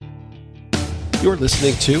You're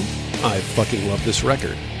listening to I Fucking Love This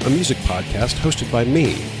Record, a music podcast hosted by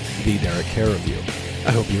me, the Derek Care of You.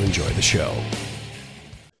 I hope you enjoy the show.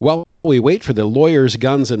 While we wait for the lawyers,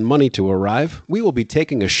 guns, and money to arrive, we will be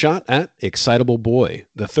taking a shot at Excitable Boy,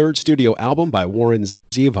 the third studio album by Warren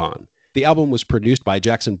Zevon. The album was produced by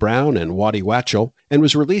Jackson Browne and Waddy Wachtel and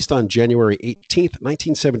was released on January 18th,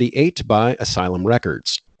 1978 by Asylum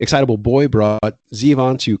Records. Excitable Boy brought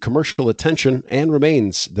Zevon to commercial attention and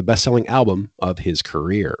remains the best-selling album of his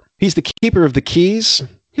career. He's the keeper of the keys.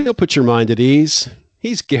 He'll put your mind at ease.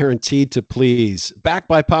 He's guaranteed to please. Backed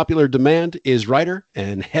by popular demand is writer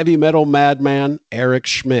and heavy metal madman Eric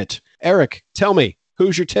Schmidt. Eric, tell me,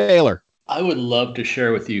 who's your tailor? I would love to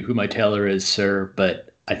share with you who my tailor is, sir,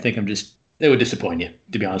 but I think it would disappoint you,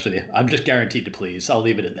 to be honest with you. I'm just guaranteed to please. I'll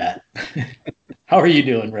leave it at that. How are you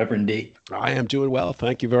doing, Reverend D? I am doing well.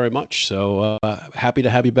 Thank you very much. So happy to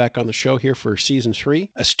have you back on the show here for season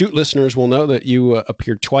 3. Astute listeners will know that you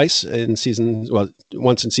appeared twice in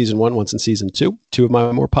once in season 1, once in season 2. Two of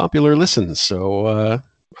my more popular listens. So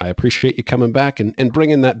I appreciate you coming back and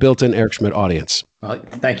bringing that built-in Eric Schmidt audience. Well,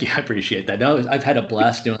 thank you. I appreciate that. No, I had a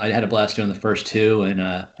blast doing the first 2, and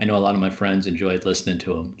I know a lot of my friends enjoyed listening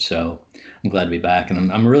to them. So I'm glad to be back,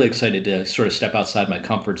 and I'm really excited to sort of step outside my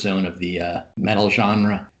comfort zone of the metal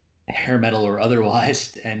genre, hair metal or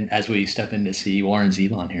otherwise, and as we step in to see Warren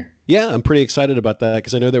Zevon here. Yeah, I'm pretty excited about that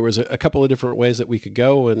because I know there was a couple of different ways that we could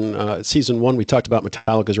go. And season 1, we talked about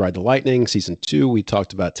Metallica's Ride the Lightning. Season 2, we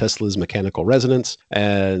talked about Tesla's Mechanical Resonance.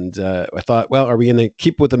 And I thought, well, are we going to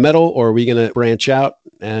keep with the metal or are we going to branch out?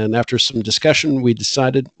 And after some discussion, we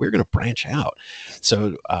decided we're going to branch out.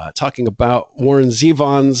 So talking about Warren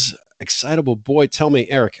Zevon's Excitable Boy, tell me,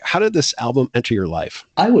 Eric, how did this album enter your life?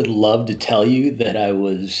 I would love to tell you that I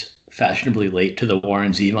was fashionably late to the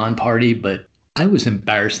Warren Zevon party, but I was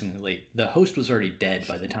embarrassingly late. The host was already dead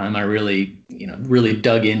by the time I really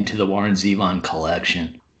dug into the Warren Zevon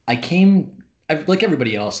collection. Like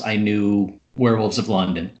everybody else, I knew Werewolves of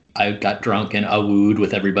London. I got drunk and awooed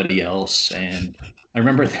with everybody else, and I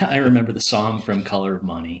remember the song from Color of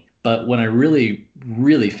Money. But when I really,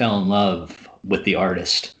 really fell in love with the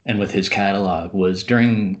artist and with his catalog was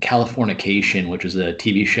during Californication, which was a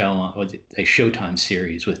TV show, a Showtime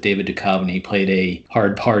series with David Duchovny. He played a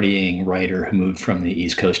hard partying writer who moved from the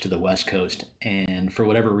East Coast to the West Coast. And for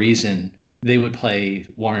whatever reason, they would play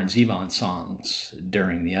Warren Zevon songs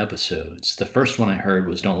during the episodes. The first one I heard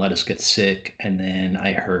was Don't Let Us Get Sick. And then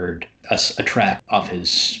I heard a track off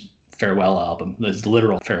his farewell album, the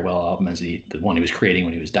literal farewell album, as the one he was creating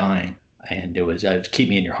when he was dying. And it was Keep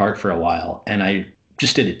Me in Your Heart for a while. And I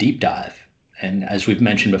just did a deep dive. And as we've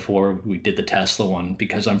mentioned before, we did the Tesla one.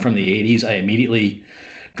 Because I'm from the 80s, I immediately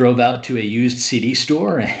drove out to a used CD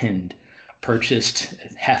store and purchased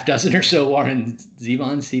half dozen or so Warren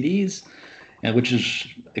Zevon CDs, which is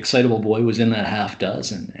Excitable Boy was in that half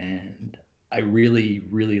dozen. And I really,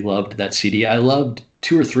 really loved that CD. I loved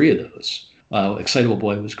 2 or 3 of those. Excitable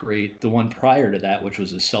Boy was great. The one prior to that, which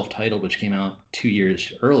was a self-titled, which came out 2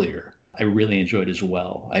 years earlier, I really enjoyed as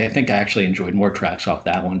well. I think I actually enjoyed more tracks off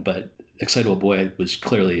that one, but Excitable Boy was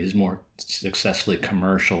clearly his more successfully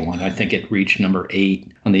commercial one. I think it reached number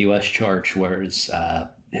 8 on the U.S. charts, whereas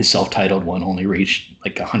his self-titled one only reached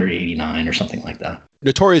like 189 or something like that.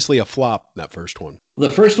 Notoriously a flop, that first one. The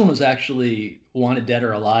first one was actually Wanted Dead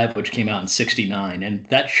or Alive, which came out in 1969, and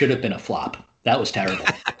that should have been a flop. That was terrible.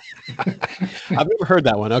 I've never heard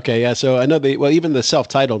that one. Okay, yeah. So I know even the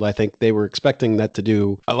self-titled, I think they were expecting that to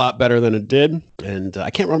do a lot better than it did. And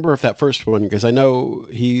I can't remember if that first one, because I know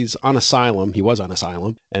he's on Asylum. He was on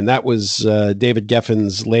Asylum. And that was David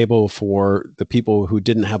Geffen's label for the people who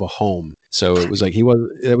didn't have a home. So it was like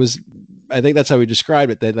I think that's how he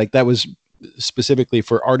described it. That was specifically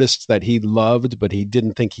for artists that he loved, but he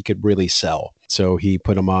didn't think he could really sell. So he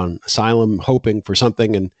put them on Asylum, hoping for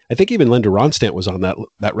something. And I think even Linda Ronstadt was on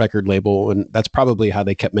that record label. And that's probably how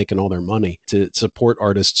they kept making all their money, to support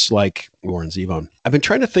artists like Warren Zevon. I've been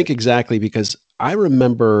trying to think exactly, because I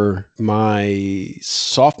remember my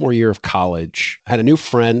sophomore year of college, I had a new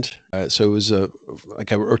friend. So it was a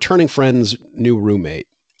returning friend's new roommate.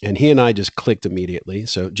 And he and I just clicked immediately.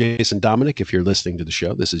 So Jason Dominic, if you're listening to the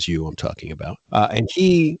show, this is you I'm talking about. And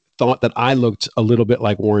he thought that I looked a little bit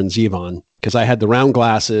like Warren Zevon because I had the round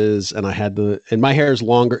glasses and and my hair is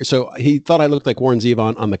longer. So he thought I looked like Warren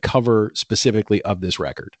Zevon on the cover specifically of this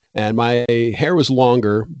record. And my hair was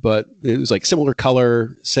longer, but it was like similar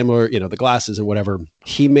color, similar, the glasses and whatever.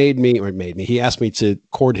 He asked me to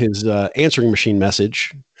record his answering machine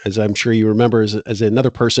message as I'm sure you remember, as another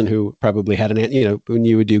person who probably had when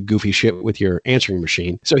you would do goofy shit with your answering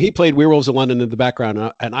machine. So he played Werewolves of London in the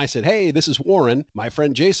background, and I said, "Hey, this is Warren. My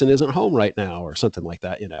friend Jason isn't home right now," or something like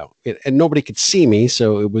that, and nobody could see me.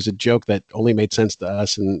 So it was a joke that only made sense to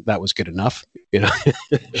us, and that was good enough,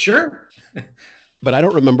 Sure. But I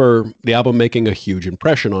don't remember the album making a huge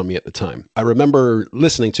impression on me at the time. I remember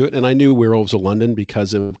listening to it, and I knew Werewolves of London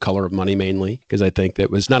because of Color of Money mainly, because I think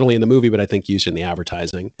that was not only in the movie, but I think used in the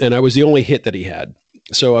advertising. And I was the only hit that he had.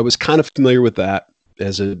 So I was kind of familiar with that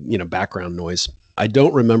as a background noise. I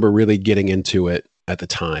don't remember really getting into it at the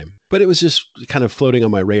time, but it was just kind of floating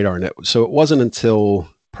on my radar. So it wasn't until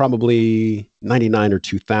probably 99 or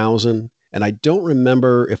 2000. And I don't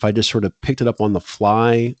remember if I just sort of picked it up on the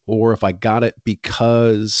fly or if I got it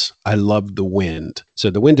because I loved The Wind. So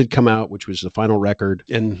The Wind had come out, which was the final record,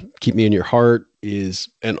 and Keep Me in Your Heart is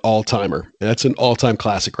an all-timer. That's an all-time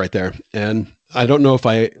classic right there. And I don't know if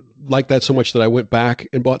I liked that so much that I went back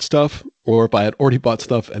and bought stuff, or if I had already bought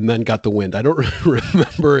stuff and then got The Wind. I don't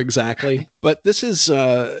remember exactly. But this is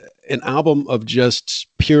an album of just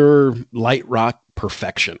pure light rock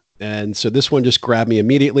perfection. And so this one just grabbed me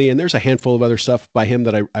immediately. And there's a handful of other stuff by him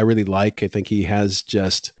that I really like. I think he has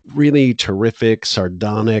just really terrific,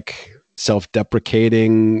 sardonic,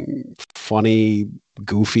 self-deprecating, funny,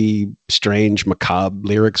 goofy, strange, macabre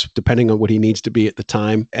lyrics, depending on what he needs to be at the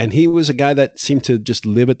time. And he was a guy that seemed to just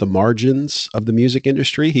live at the margins of the music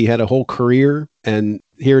industry. He had a whole career. And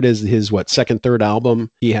here it is, his, second, third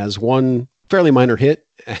album. He has one fairly minor hit,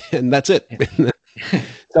 and that's it.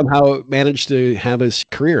 Somehow managed to have his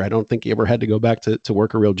career. I don't think he ever had to go back to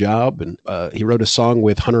work a real job. And he wrote a song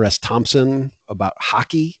with Hunter S. Thompson about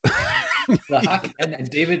hockey. The hockey, and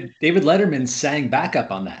David Letterman sang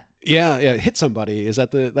backup on that. Yeah, Hit Somebody. Is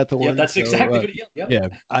that the one? Yeah, that's exactly what he. Yep. Yeah,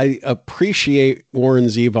 I appreciate Warren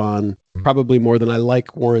Zevon probably more than I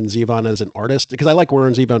like Warren Zevon as an artist, because I like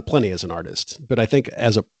Warren Zevon plenty as an artist, but I think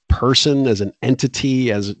as a person, as an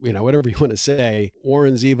entity, as whatever you want to say,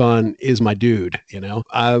 Warren Zevon is my dude.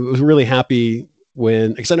 I was really happy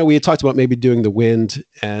because I know we had talked about maybe doing The Wind,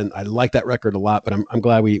 and I like that record a lot, but I'm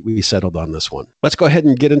glad we settled on this one. Let's go ahead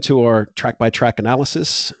and get into our track by track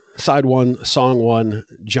analysis. Side 1, song 1,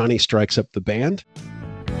 Johnny Strikes Up the Band.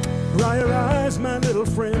 Dry your eyes, my little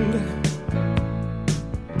friend.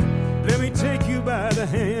 Let me take you by the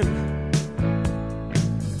hand.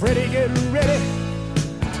 Freddie, get ready.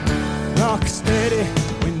 Rock steady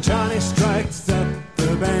when Johnny strikes up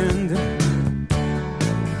the band.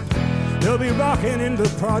 They'll be rocking in the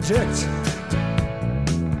project,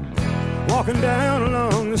 walking down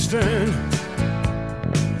along the strand.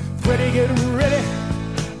 Freddie, get ready.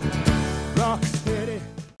 Rock steady.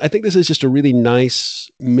 I think this is just a really nice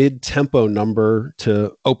mid-tempo number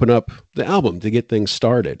to open up the album, to get things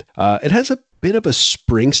started. It has a bit of a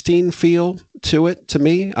Springsteen feel to it, to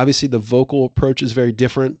me. Obviously, the vocal approach is very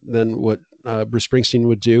different than what Bruce Springsteen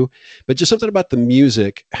would do, but just something about the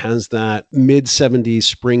music has that mid-70s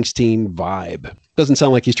Springsteen vibe. Doesn't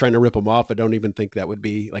sound like he's trying to rip them off. I don't even think that would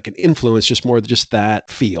be like an influence, just more just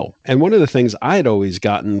that feel. And one of the things I had always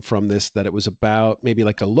gotten from this, that it was about maybe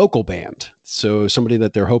like a local band. So somebody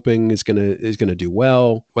that they're hoping is gonna do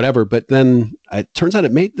well, whatever. But then it turns out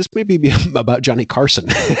this may be about Johnny Carson.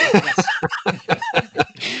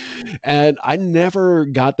 And I never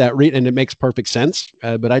got that read, and it makes perfect sense.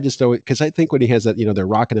 But I just know it because I think when he has that, they're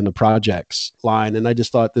rocking in the projects line, and I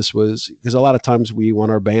just thought this was, because a lot of times we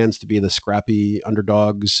want our bands to be the scrappy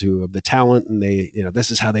underdogs who have the talent, and they, this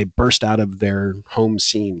is how they burst out of their home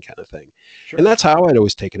scene kind of thing. Sure. And that's how I'd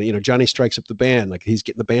always taken it. Johnny Strikes Up the Band, like he's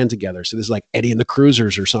getting the band together. So this is like Eddie and the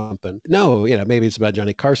Cruisers or something. No, maybe it's about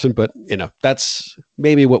Johnny Carson, but that's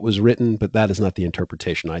maybe what was written, but that is not the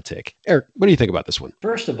interpretation I take. Eric, what do you think about this one?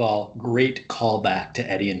 First of all, great callback to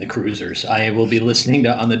Eddie and the Cruisers. I will be listening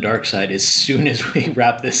to On the Dark Side as soon as we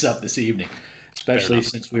wrap this up this evening, especially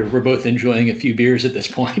since we're both enjoying a few beers at this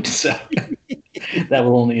point. So that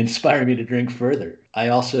will only inspire me to drink further. I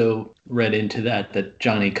also read into that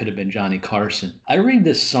Johnny could have been Johnny Carson. I read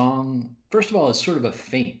this song, first of all, as sort of a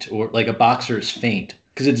feint, or like a boxer's feint,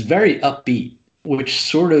 because it's very upbeat, which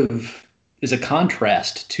sort of is a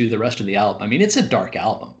contrast to the rest of the album. I mean, it's a dark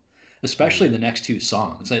album, especially the next two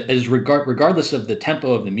songs. Regardless of the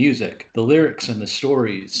tempo of the music, the lyrics and the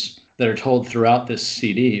stories that are told throughout this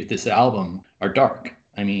CD, this album, are dark.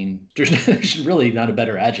 I mean, there's really not a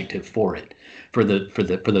better adjective for it, for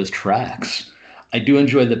those tracks. I do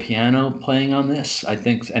enjoy the piano playing on this, I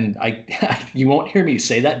think, and you won't hear me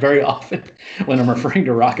say that very often when I'm referring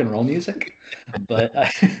to rock and roll music, but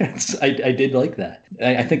I did like that.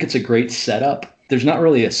 I think it's a great setup. There's not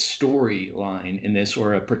really a storyline in this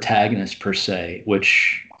or a protagonist per se,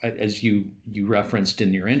 which as you referenced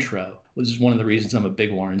in your intro, was one of the reasons I'm a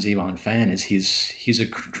big Warren Zevon fan. Is he's a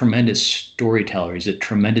tremendous storyteller. He's a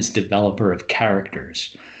tremendous developer of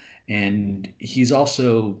characters, and he's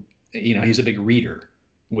also, he's a big reader,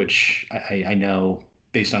 which I know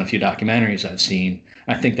based on a few documentaries I've seen.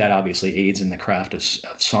 I think that obviously aids in the craft of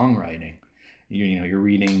songwriting. You're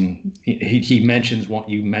reading. You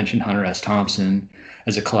mentioned Hunter S. Thompson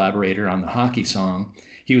as a collaborator on the hockey song.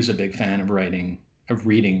 He was a big fan of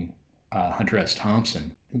reading Hunter S.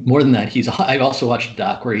 Thompson. More than that, I also watched a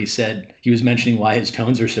doc where he said he was mentioning why his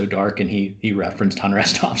tones are so dark, and he referenced Hunter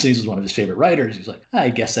S. Thompson. He was one of his favorite writers. He's like, I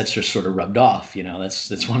guess that's just sort of rubbed off.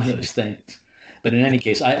 That's one of those things. But in any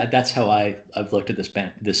case, that's how I've looked at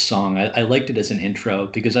this song. I liked it as an intro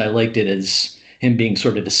because I liked it as him being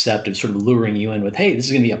sort of deceptive, sort of luring you in with, hey, this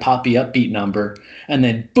is going to be a poppy upbeat number. And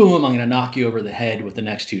then boom, I'm going to knock you over the head with the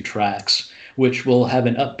next two tracks, which will have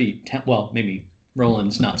an upbeat, well, maybe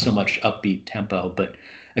Roland's not so much upbeat tempo, but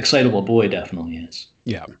Excitable Boy definitely is.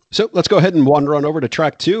 Yeah. So let's go ahead and wander on over to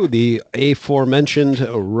track 2, the aforementioned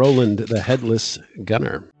Roland the Headless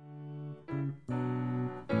Gunner.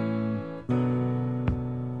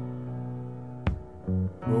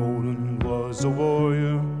 Roland was a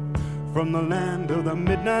warrior from the land of the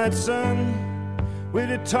midnight sun,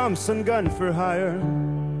 with a Thompson gun for hire,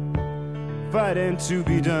 fighting to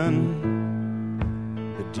be done.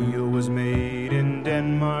 The deal was made in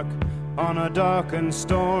Denmark on a dark and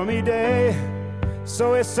stormy day,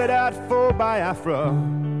 so he set out for Biafra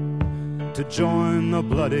to join the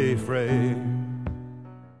bloody fray.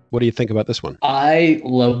 What do you think about this one? I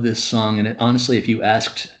love this song, and honestly,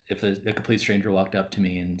 if a complete stranger walked up to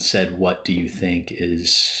me and said, "What do you think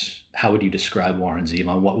how would you describe Warren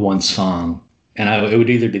Zevon? What one song?" And it would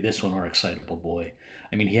either be this one or Excitable Boy.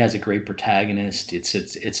 I mean, he has a great protagonist. It's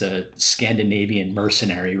a Scandinavian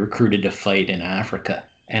mercenary recruited to fight in Africa,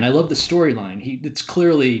 and I love the storyline. It's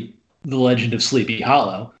clearly the legend of Sleepy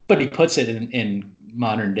Hollow, but he puts it in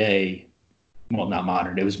modern day. Well, not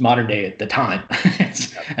modern. It was modern day at the time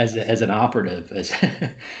as an operative,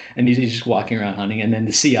 and he's just walking around hunting. And then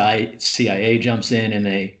the CIA jumps in and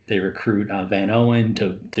they recruit Van Owen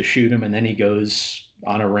to shoot him, and then he goes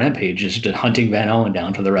on a rampage, just hunting Van Owen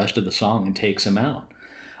down for the rest of the song and takes him out.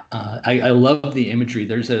 I love the imagery.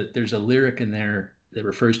 There's a lyric in there that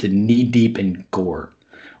refers to knee deep in gore,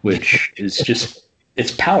 which is just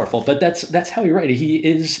it's powerful. But that's how he writes. He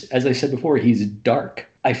is, as I said before, he's dark.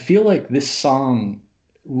 I feel like this song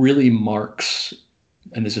really marks,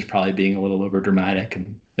 and this is probably being a little over dramatic,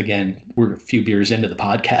 and again, we're a few beers into the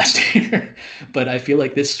podcast here, but I feel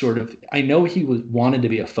like this I know he wanted to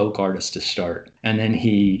be a folk artist to start, and then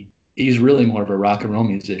he's really more of a rock and roll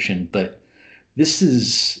musician, but this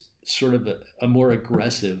is sort of a more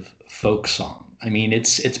aggressive folk song. I mean,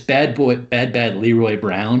 it's Bad Leroy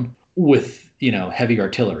Brown with, heavy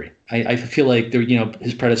artillery. I feel like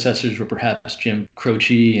his predecessors were perhaps Jim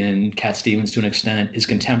Croce and Cat Stevens to an extent. His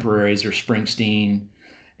contemporaries are Springsteen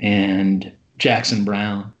and Jackson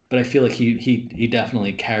Browne. But I feel like he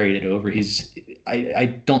definitely carried it over. I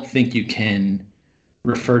don't think you can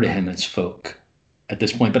refer to him as folk at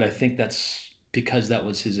this point, but I think that's because that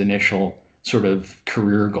was his initial sort of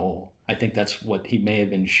career goal. I think that's what he may have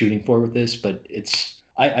been shooting for with this, but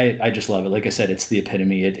I just love it. Like I said, it's the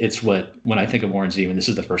epitome. It's when I think of Warren Zevon, this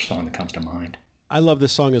is the first song that comes to mind. I love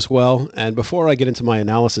this song as well. And before I get into my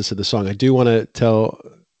analysis of the song, I do want to tell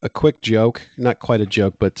a quick joke, not quite a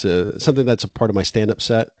joke, but something that's a part of my stand-up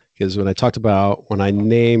set. Because when I talked about when I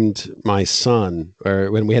named my son,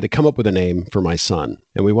 or when we had to come up with a name for my son,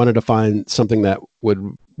 and we wanted to find something that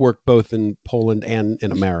would work both in Poland and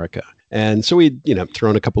in America. And so we'd,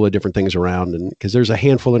 thrown a couple of different things around, and because there's a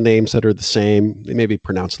handful of names that are the same, they may be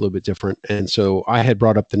pronounced a little bit different. And so I had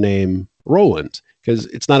brought up the name Roland, because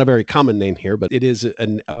it's not a very common name here, but it is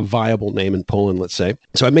a viable name in Poland, let's say.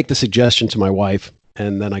 So I make the suggestion to my wife,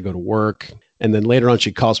 and then I go to work. And then later on,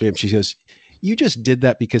 she calls me up. She goes, "You just did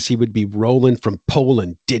that because he would be Roland from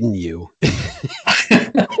Poland, didn't you?"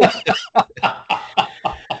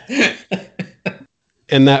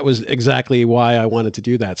 And that was exactly why I wanted to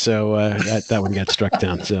do that. So that one got struck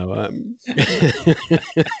down. So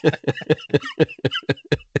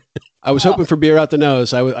I was hoping for beer out the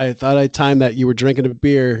nose. I thought I timed that you were drinking a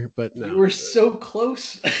beer, but no. You were so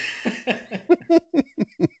close.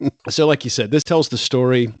 So like you said, this tells the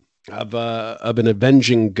story of an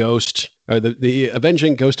avenging ghost, or the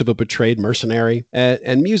avenging ghost of a betrayed mercenary.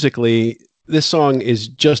 And musically, this song is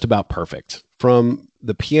just about perfect. From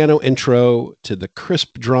the piano intro to the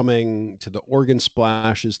crisp drumming to the organ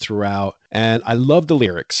splashes throughout. And I love the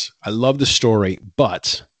lyrics. I love the story,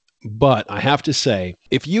 but But I have to say,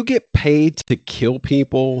 if you get paid to kill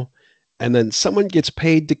people and then someone gets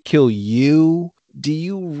paid to kill you, do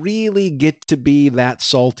you really get to be that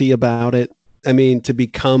salty about it? I mean, to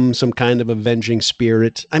become some kind of avenging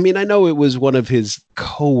spirit. I mean, I know it was one of his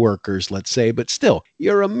coworkers, let's say, but still,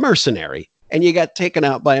 you're a mercenary and you got taken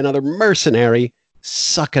out by another mercenary.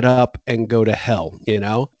 Suck it up and go to hell.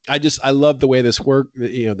 I love the way this worked,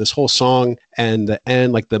 this whole song and the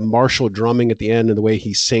end, like the martial drumming at the end and the way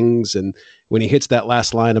he sings. And when he hits that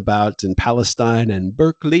last line about in Palestine and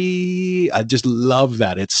Berkeley, I just love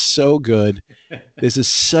that. It's so good. This is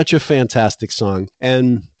such a fantastic song.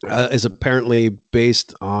 And is apparently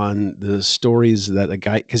based on the stories that a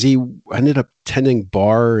guy, because he ended up tending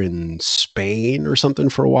bar in Spain or something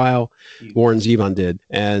for a while. Warren Zevon did.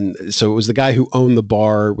 And so it was the guy who owned the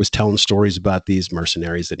bar was telling stories about these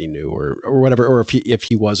mercenaries that he knew or whatever, or if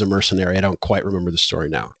he was a mercenary. I don't quite remember the story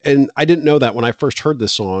now. And I didn't know that when I first heard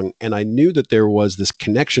this song, and I knew that there was this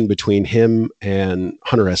connection between him and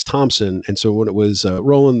Hunter S. Thompson. And so when it was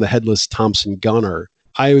Roland the Headless Thompson Gunner,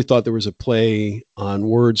 I always thought there was a play on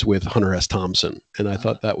words with Hunter S. Thompson, and I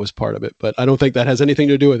thought that was part of it. But I don't think that has anything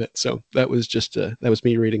to do with it. So that was just that was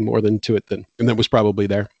me reading more than to it than, and that was probably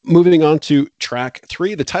there. Moving on to track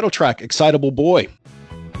 3, the title track, "Excitable Boy."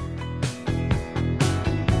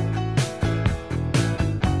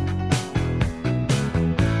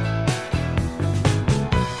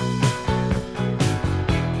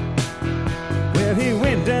 Well, he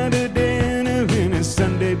went down to dinner in his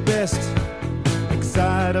Sunday best.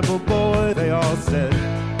 Excitable boy, they all said.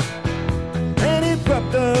 And he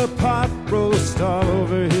rubbed the pot roast all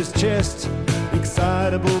over his chest.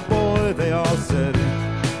 Excitable boy, they all said.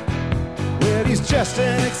 Well, he's just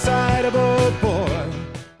an excitable boy.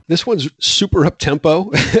 This one's super up tempo,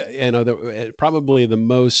 probably the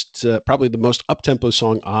most up tempo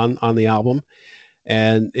song on the album,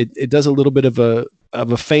 and it does a little bit of a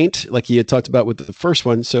feint, like he had talked about with the first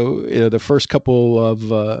one. So the first couple of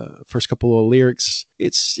lyrics,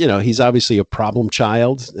 it's he's obviously a problem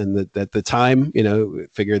child, and that at the time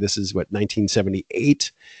figure this is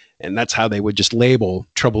 1978, and that's how they would just label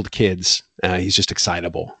troubled kids. He's just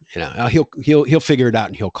excitable. He'll figure it out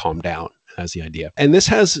and he'll calm down. As the idea. And this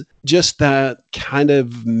has just that kind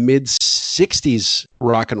of mid-60s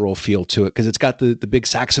rock and roll feel to it, because it's got the big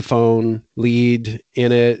saxophone lead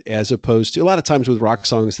in it, as opposed to a lot of times with rock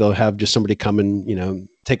songs, they'll have just somebody come and,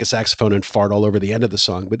 take a saxophone and fart all over the end of the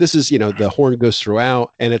song. But this is, the horn goes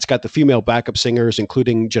throughout, and it's got the female backup singers,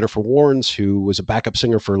 including Jennifer Warnes, who was a backup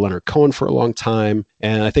singer for Leonard Cohen for a long time.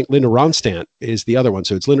 And I think Linda Ronstadt is the other one.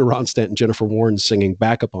 So it's Linda Ronstadt and Jennifer Warnes singing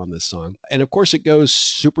backup on this song. And of course it goes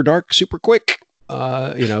super dark, super quick.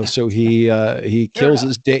 So he kills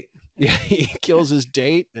his date. Yeah, he kills his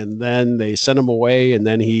date, and then they send him away, and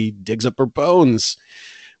then he digs up her bones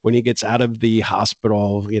when he gets out of the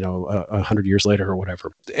hospital, 100 years later or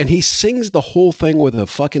whatever. And he sings the whole thing with a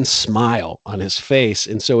fucking smile on his face.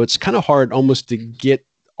 And so it's kind of hard almost to get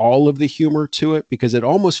all of the humor to it, because it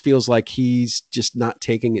almost feels like he's just not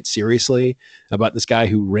taking it seriously about this guy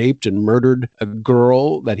who raped and murdered a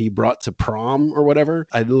girl that he brought to prom or whatever.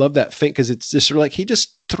 I love that thing, because it's just sort of like he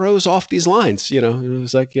just throws off these lines, it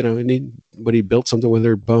was like, but he built something with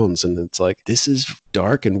her bones, and it's like, this is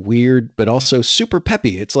dark and weird, but also super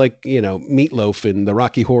peppy. It's like, Meatloaf in the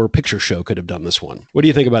Rocky Horror Picture Show could have done this one. What do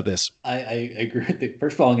you think about this? I agree.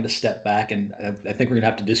 First of all, I'm going to step back, and I think we're going to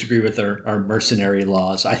have to disagree with our mercenary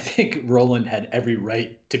laws. I think Roland had every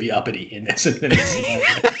right to be uppity in this.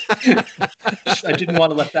 I did not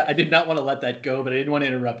want to let that go, but I didn't want to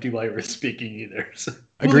interrupt you while you were speaking either. So,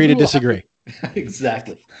 agree to disagree.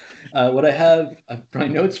 Exactly. What I have, my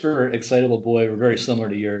notes for Excitable Boy were very similar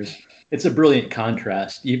to yours. It's a brilliant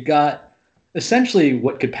contrast. You've got essentially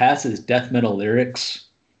what could pass as death metal lyrics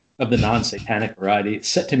of the non-satanic variety. It's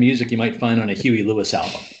set to music you might find on a Huey Lewis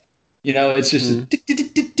album. It's just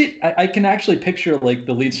I can actually picture like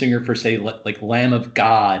the lead singer for, say, like Lamb of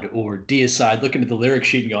God or Deicide looking at the lyric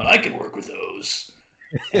sheet and going, I can work with those.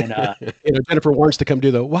 And Jennifer Warnes to come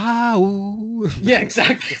do the wow. Yeah,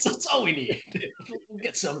 exactly. That's all we need. We'll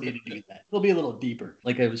get somebody to do that. It'll be a little deeper.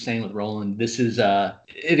 Like I was saying with Roland, this is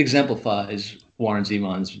it exemplifies Warren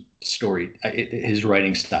Zevon's story, his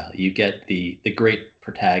writing style. You get the great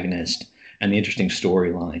protagonist and the interesting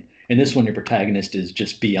storyline. In this one, your protagonist is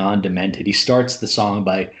just beyond demented. He starts the song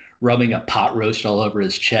by rubbing a pot roast all over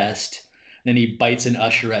his chest. Then he bites an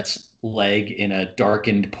usherette's leg in a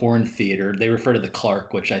darkened porn theater. They refer to the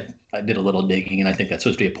Clark, which I did a little digging, and I think that's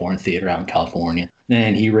supposed to be a porn theater out in California.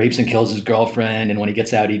 Then he rapes and kills his girlfriend, and when he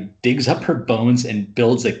gets out, he digs up her bones and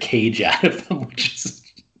builds a cage out of them, which is,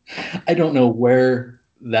 I don't know where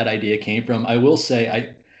that idea came from. I will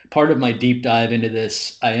say, part of my deep dive into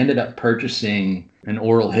this, I ended up purchasing an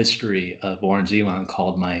oral history of Warren Zevon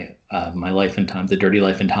called my Life and Times, The Dirty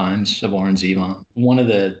Life and Times of Warren Zevon. One of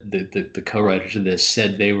the co-writers of this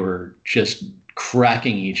said they were just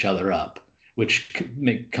cracking each other up, which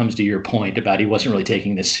comes to your point about he wasn't really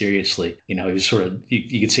taking this seriously. He was sort of,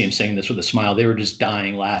 you could see him saying this with a smile. They were just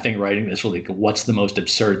dying, laughing, writing this, like, what's the most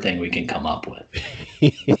absurd thing we can come up with?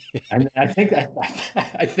 And I think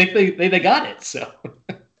they got it. So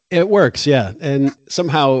it works, yeah. And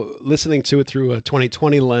somehow listening to it through a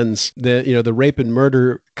 2020 lens, the rape and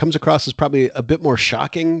murder comes across as probably a bit more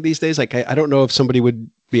shocking these days. Like, I don't know if somebody would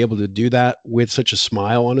be able to do that with such a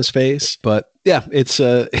smile on his face, but yeah, it's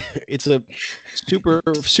a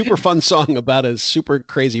super fun song about a super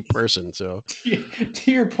crazy person. So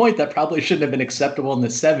to your point, that probably shouldn't have been acceptable in the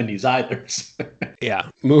 70s either. Yeah.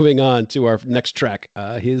 Moving on to our next track,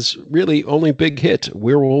 his really only big hit,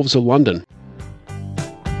 Werewolves of London.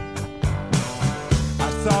 I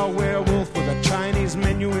saw a werewolf with a Chinese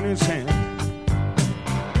menu in his hand,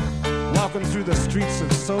 walking through the streets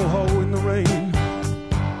of Soho in the rain.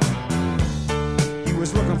 He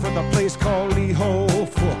was looking for the place called Lee Ho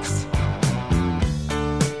Fook's,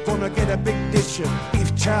 gonna get a big dish of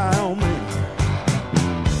beef chow mein.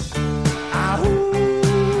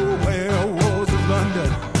 Ahoo, werewolves of London.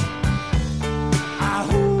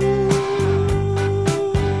 Ahoo.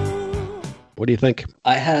 What do you think?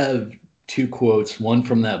 I have two quotes, one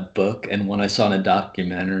from that book and one I saw in a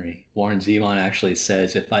documentary. Warren Zevon actually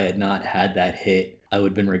says, if I had not had that hit, I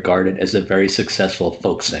would have been regarded as a very successful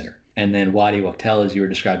folk singer. And then Waddy Wachtel, as you were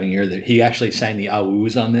describing earlier, he actually sang the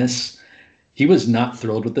awoos on this. He was not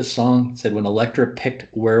thrilled with this song. He said, when Elektra picked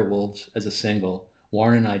Werewolves as a single,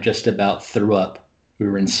 Warren and I just about threw up. We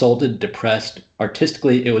were insulted, depressed.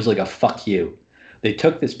 Artistically, it was like a fuck you. They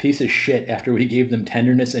took this piece of shit after we gave them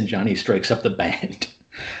Tenderness and Johnny Strikes Up the Band.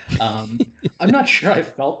 I'm not sure I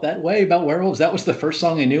felt that way about Werewolves. That was the first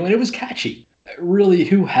song I knew, and it was catchy. Really,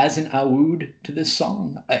 who hasn't awooed to this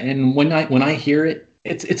song? And when I hear it,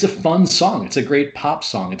 it's a fun song. It's a great pop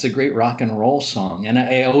song. It's a great rock and roll song. And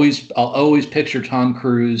I'll always picture Tom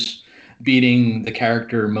Cruise beating the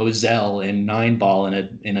character Moselle in Nine Ball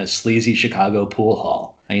in a sleazy Chicago pool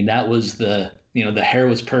hall. I mean, that was the hair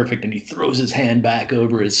was perfect, and he throws his hand back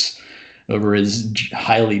over his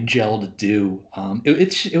highly gelled dew.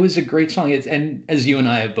 It was a great song. And as you and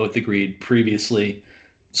I have both agreed previously,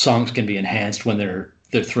 songs can be enhanced when they're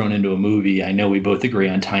thrown into a movie. I know we both agree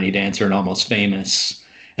on Tiny Dancer and Almost Famous.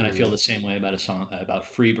 And I feel the same way about a song about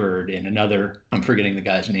Freebird and another, I'm forgetting the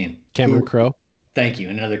guy's name. Cameron Crowe. Thank you.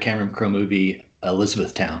 Another Cameron Crowe movie,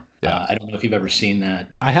 Elizabethtown. Yeah. I don't know if you've ever seen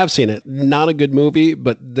that. I have seen it. Not a good movie,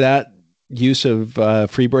 but that use of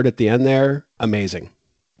Freebird at the end there, amazing.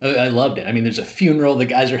 I loved it. I mean, there's a funeral. The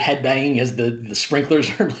guys are headbanging as the sprinklers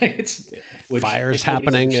are like, fires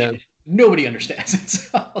happening. Nobody understands it,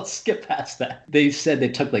 so I'll skip past that. They said they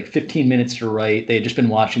took like 15 minutes to write. They had just been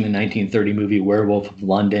watching the 1930 movie Werewolf of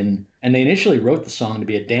London, and they initially wrote the song to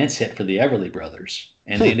be a dance hit for the Everly Brothers,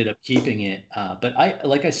 and they ended up keeping it. But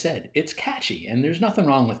like I said, it's catchy, and there's nothing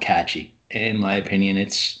wrong with catchy, in my opinion.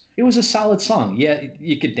 It was a solid song. Yeah,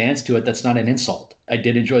 you could dance to it. That's not an insult. I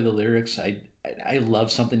did enjoy the lyrics. I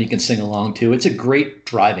love something you can sing along to. It's a great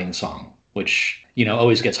driving song, which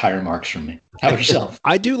always gets higher marks from me. How about yourself?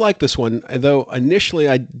 I do like this one, though initially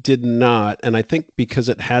I did not, and I think because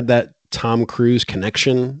it had that Tom Cruise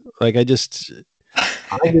connection. Like I don't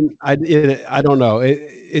know.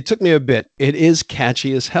 It took me a bit. It is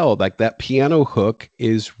catchy as hell. Like that piano hook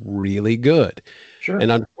is really good. Sure.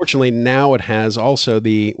 And unfortunately now it has also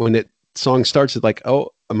when it song starts, it's like,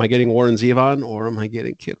 oh, am I getting Warren Zevon or am I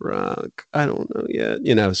getting Kid Rock? I don't know yet.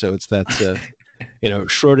 So it's that,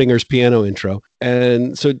 Schrodinger's piano intro.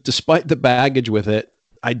 And so despite the baggage with it,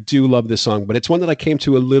 I do love this song, but it's one that I came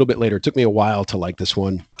to a little bit later. It took me a while to like this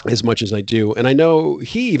one as much as I do. And I know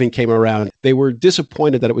he even came around. They were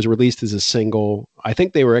disappointed that it was released as a single. I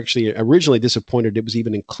think they were actually originally disappointed it was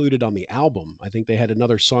even included on the album. I think they had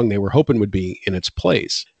another song they were hoping would be in its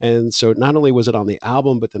place. And so not only was it on the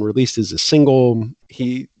album, but then released as a single.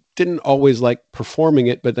 He didn't always like performing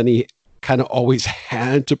it, but then he kind of always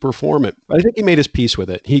had to perform it. But I think he made his peace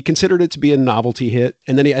with it. He considered it to be a novelty hit.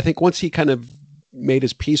 And then I think once he kind of made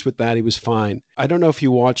his peace with that, he was fine. I don't know if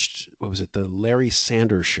you watched, what was it, the Larry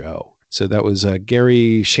Sanders Show. So that was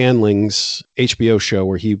Gary Shandling's HBO show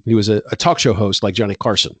where he was a talk show host like Johnny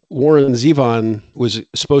Carson. Warren Zevon was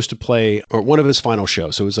supposed to play or one of his final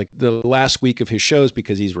shows. So it was like the last week of his shows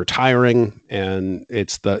because he's retiring, and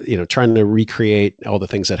it's trying to recreate all the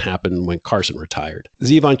things that happened when Carson retired.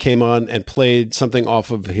 Zevon came on and played something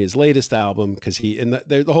off of his latest album because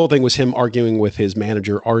the whole thing was him arguing with his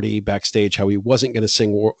manager Artie backstage how he wasn't going to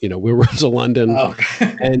sing We're Rose of London. Oh.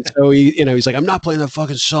 And so he's like, I'm not playing that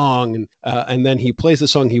fucking song. And then he plays the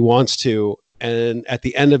song he wants to. And at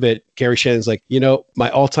the end of it, Gary Shannon's like,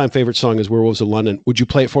 my all-time favorite song is Werewolves of London. Would you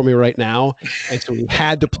play it for me right now? And so he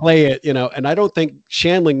had to play it, and I don't think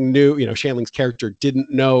Shandling knew, Shandling's character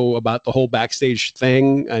didn't know about the whole backstage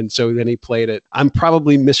thing. And so then he played it. I'm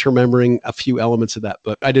probably misremembering a few elements of that,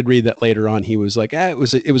 but I did read that later on. He was like, it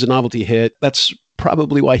was a novelty hit. That's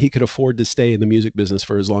probably why he could afford to stay in the music business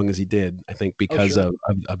for as long as he did, I think, because of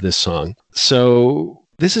this song. So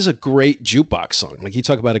this is a great jukebox song. Like you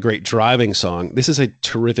talk about a great driving song. This is a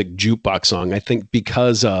terrific jukebox song, I think,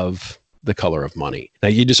 because of The Color of Money. Now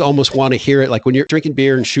you just almost want to hear it. Like when you're drinking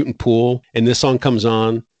beer and shooting pool and this song comes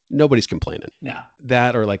on, nobody's complaining. Yeah.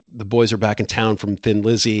 That or like The Boys Are Back in Town from Thin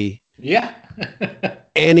Lizzy. Yeah.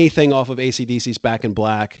 Anything off of AC/DC's Back in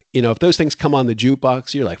Black. If those things come on the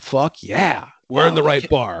jukebox, you're like, fuck yeah. We're in the right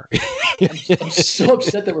bar. I'm so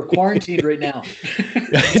upset that we're quarantined right now.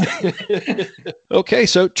 Okay,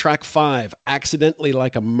 so track 5, Accidentally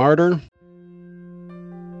Like a Martyr.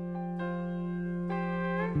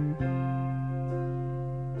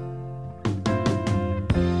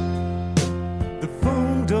 The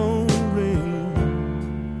phone don't ring.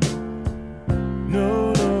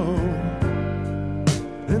 No.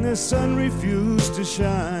 And the sun refused to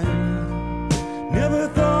shine. Never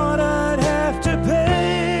thought I'd have to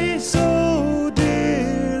pay so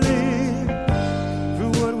dearly for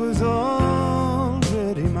what was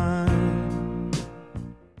already mine.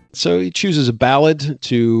 So he chooses a ballad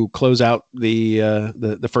to close out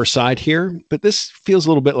the first side here, but this feels a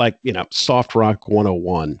little bit like, soft rock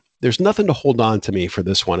 101. There's nothing to hold on to me for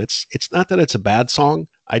this one. It's not that it's a bad song.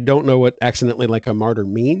 I don't know what Accidentally Like a Martyr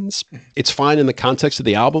means. It's fine in the context of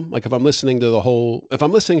the album. Like if I'm listening to the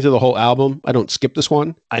whole album, I don't skip this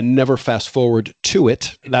one. I never fast forward to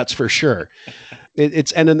it. That's for sure.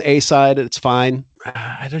 It's and an A side. It's fine.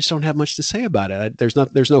 I just don't have much to say about it. There's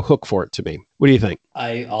no hook for it to me. What do you think?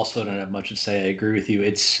 I also don't have much to say. I agree with you.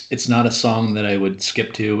 It's not a song that I would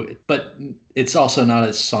skip to, but it's also not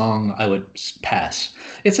a song I would pass.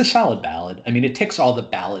 It's a solid ballad. I mean, it ticks all the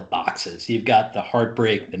ballad boxes. You've got the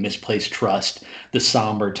heartbreak, the misplaced trust, the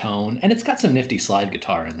somber tone, and it's got some nifty slide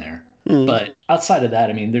guitar in there. But outside of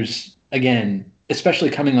that, I mean, there's, again,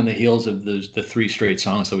 especially coming on the heels of the 3 straight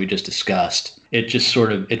songs that we just discussed, it just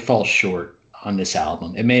it falls short on this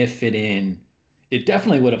album. It may have fit in. It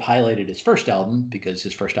definitely would have highlighted his first album because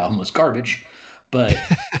his first album was garbage. But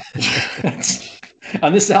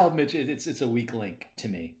on this album, it's a weak link to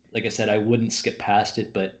me. Like I said, I wouldn't skip past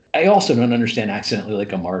it, but I also don't understand Accidentally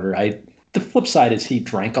Like a Martyr. The flip side is he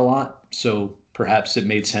drank a lot, so perhaps it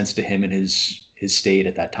made sense to him in his state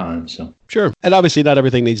at that time. So sure. And obviously not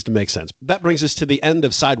everything needs to make sense. That brings us to the end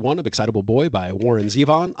of side 1 of Excitable Boy by Warren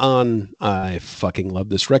Zevon on I Fucking Love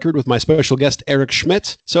This Record with my special guest, Eric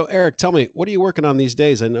Schmidt. So Eric, tell me, what are you working on these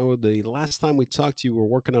days? I know the last time we talked, you were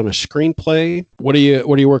working on a screenplay. What are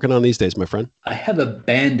you working on these days, my friend? I have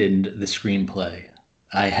abandoned the screenplay.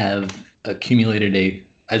 I have accumulated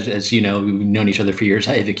as you know, we've known each other for years.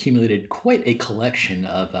 I have accumulated quite a collection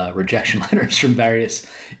of rejection letters from various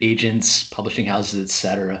agents, publishing houses,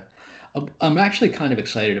 etc. I'm actually kind of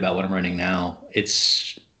excited about what I'm writing now.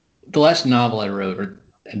 It's the last novel I wrote,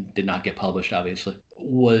 and did not get published, obviously,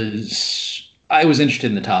 I was interested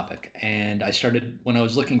in the topic. And I started, when I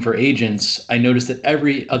was looking for agents, I noticed that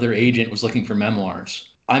every other agent was looking for memoirs.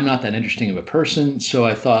 I'm not that interesting of a person, so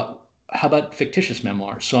I thought, how about fictitious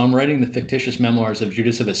memoirs? So I'm writing the fictitious memoirs of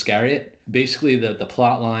Judas of Iscariot. Basically, the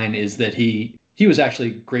plot line is that he was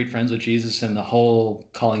actually great friends with Jesus, and the whole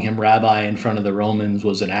calling him rabbi in front of the Romans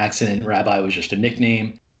was an accident. Rabbi was just a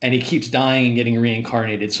nickname. And he keeps dying and getting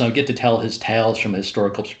reincarnated. So I get to tell his tales from a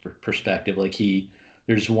historical perspective. Like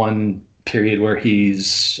there's one period where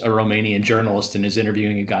he's a Romanian journalist and is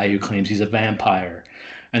interviewing a guy who claims he's a vampire.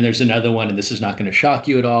 And there's another one, and this is not going to shock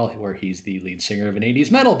you at all, where he's the lead singer of an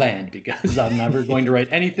 80s metal band, because I'm never going to write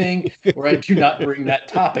anything where I do not bring that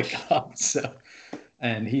topic up. So,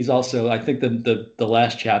 and he's also, I think the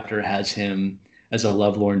last chapter has him as a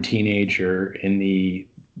lovelorn teenager in the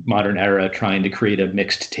modern era trying to create a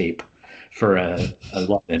mixed tape for a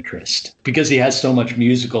love interest, because he has so much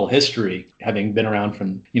musical history, having been around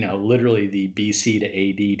from, literally the BC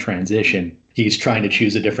to AD transition. he's trying to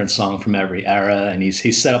choose a different song from every era, and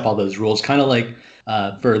he's set up all those rules, kind of like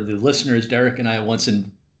for the listeners, Derek and I once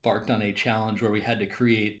embarked on a challenge where we had to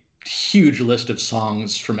create huge list of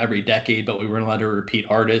songs from every decade, but we weren't allowed to repeat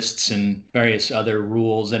artists and various other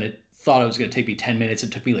rules. And it thought it was going to take me 10 minutes.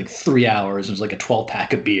 It took me like 3 hours. It was like a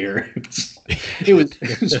 12-pack of beer. It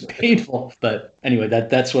was painful. But anyway,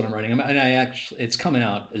 that's what I'm writing. And it's coming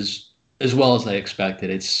out as well as I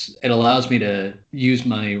expected. It allows me to use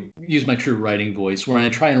my true writing voice. When I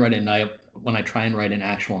try and write an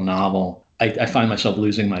actual novel, I find myself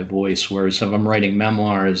losing my voice. Whereas if I'm writing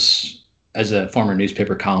memoirs, as a former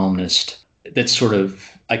newspaper columnist, that's sort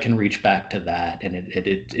of, I can reach back to that, and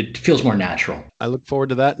it feels more natural. I look forward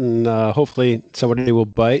to that, and hopefully somebody will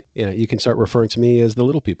bite. You can start referring to me as the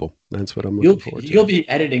little people. That's what I'm looking forward to. You'll be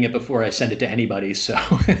editing it before I send it to anybody, so.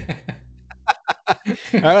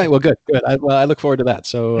 All right. Well, good. I look forward to that.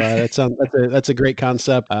 So that's a great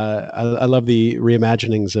concept. I love the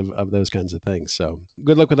reimaginings of those kinds of things. So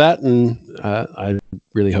good luck with that, and I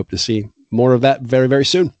really hope to see more of that very, very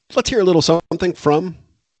soon. Let's hear a little something from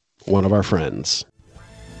one of our friends.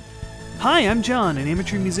 Hi, I'm John, an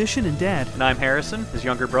amateur musician and dad. And I'm Harrison, his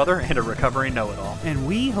younger brother and a recovering know-it-all. And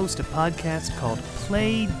we host a podcast called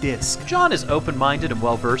Play Disc. John is open-minded and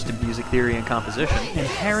well-versed in music theory and composition. And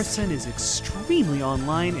Harrison is extremely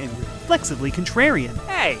online and reflexively contrarian.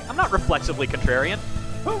 Hey, I'm not reflexively contrarian.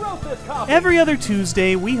 Who wrote this copy? Every other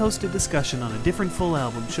Tuesday, we host a discussion on a different full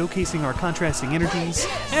album, showcasing our contrasting energies.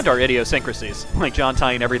 And our idiosyncrasies, like John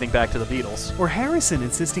tying everything back to the Beatles. Or Harrison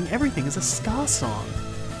insisting everything is a ska song.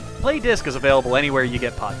 Play Disc is available anywhere you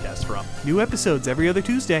get podcasts from. New episodes every other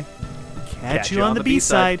Tuesday. Catch you on the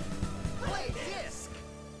B-side.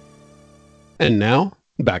 And now,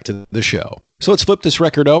 back to the show. So let's flip this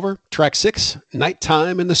record over. Track 6,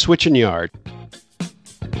 Nighttime in the Switching Yard.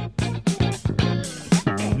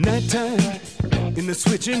 Nighttime in the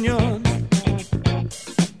switching yard.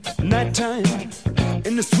 Nighttime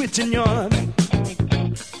in the switching yard.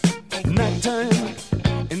 Nighttime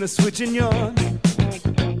in the switching yard.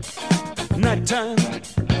 Nighttime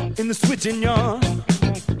in the switching yard.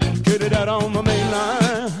 Get it out on the main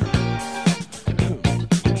line.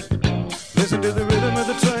 Listen to the rhythm of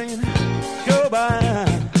the train go by.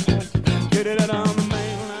 Get it out on the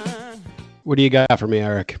main line. What do you got for me,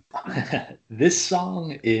 Eric? This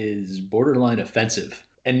song is borderline offensive,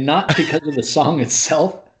 and not because of the song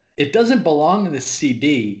itself. It doesn't belong in this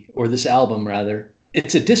CD, or this album rather.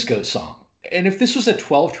 It's a disco song. And if this was a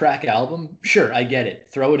 12-track album, sure, I get it.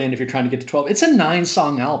 Throw it in if you're trying to get to 12. It's a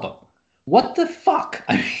 9-song album. What the fuck?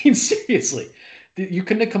 I mean, seriously. You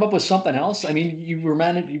couldn't have come up with something else? I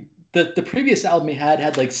mean, the previous album he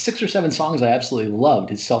had like 6 or 7 songs I absolutely loved,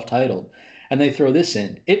 his self-titled. And they throw this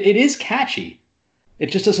in. It is catchy.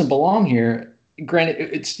 It just doesn't belong here. Granted,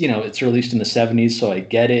 it's released in the 70s, so I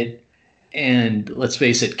get it. And let's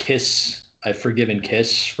face it, Kiss, I've forgiven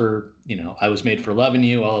Kiss for, I Was Made for Loving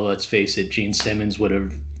You. Although, let's face it, Gene Simmons would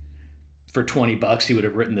have, for $20, he would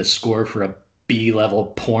have written the score for a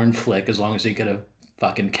B-level porn flick as long as he could have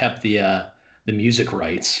fucking kept the music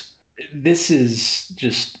rights. This is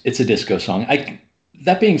just, it's a disco song.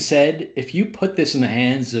 That being said, if you put this in the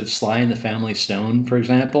hands of Sly and the Family Stone, for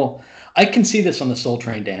example, I can see this on the Soul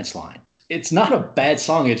Train dance line. It's not a bad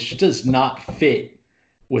song. It just does not fit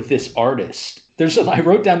with this artist. I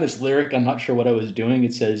wrote down this lyric. I'm not sure what I was doing.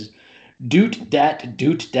 It says, doot dat,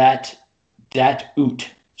 dat oot.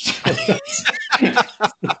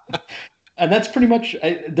 And that's pretty much,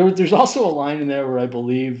 there's also a line in there where I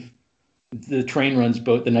believe the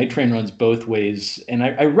night train runs both ways. And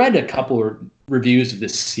I read a couple of reviews of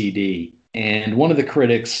this CD, and one of the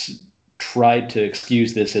critics tried to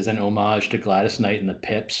excuse this as an homage to Gladys Knight and the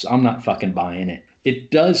Pips. I'm not fucking buying it.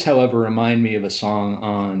 It does, however, remind me of a song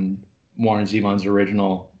on Warren Zevon's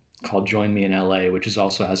original called Join Me in LA, which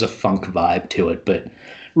also has a funk vibe to it. But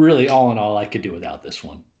really, all in all, I could do without this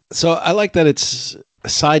one. So I like that it's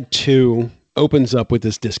side 2 opens up with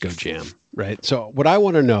this disco jam, right? So what I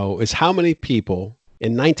want to know is how many people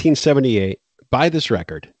in 1978 buy this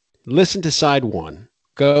record, listen to side 1,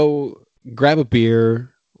 go grab a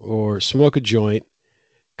beer or smoke a joint,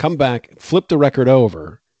 come back, flip the record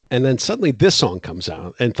over, and then suddenly this song comes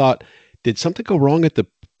out and thought, did something go wrong at the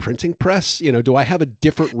printing press? Do I have a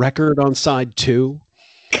different record on side 2?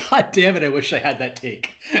 God damn it, I wish I had that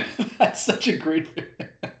take. That's such a great...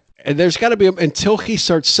 And there's got to be, until he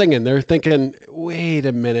starts singing, they're thinking, wait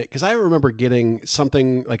a minute. Because I remember getting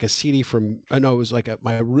something like a CD from, it was like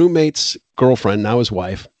my roommate's girlfriend, now his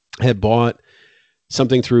wife, had bought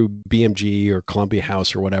something through BMG or Columbia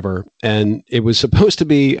House or whatever. And it was supposed to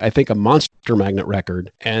be, I think, a Monster Magnet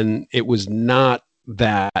record. And it was not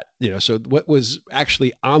that, so what was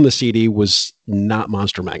actually on the CD was not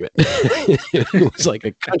Monster Magnet. It was like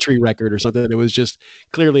a country record or something. It was just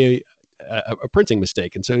clearly a printing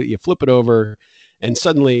mistake. And so you flip it over and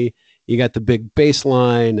suddenly you got the big bass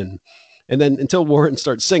line and then until Warren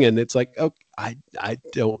starts singing, it's like, oh, I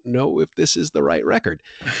don't know if this is the right record.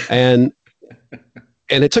 And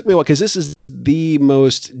it took me a while because this is the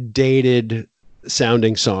most dated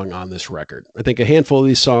sounding song on this record. I think a handful of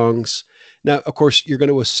these songs. Now, of course, you're going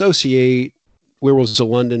to associate Werewolves of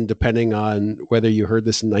London depending on whether you heard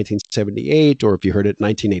this in 1978 or if you heard it in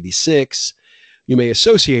 1986. You may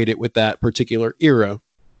associate it with that particular era,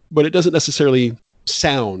 but it doesn't necessarily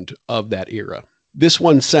sound of that era. This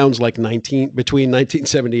one sounds like between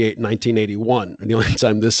 1978 and 1981, the only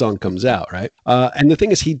time this song comes out, right? And the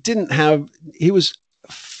thing is, he was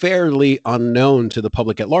fairly unknown to the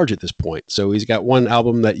public at large at this point. So he's got one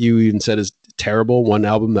album that you even said is terrible, one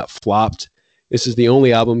album that flopped. This is the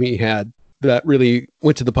only album he had that really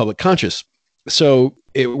went to the public conscious. So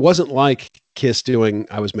it wasn't like Kiss doing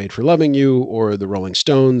I Was Made for Loving You, or the Rolling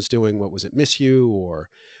Stones doing What Was It, Miss You, or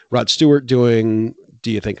Rod Stewart doing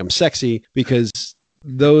Do You Think I'm Sexy? Because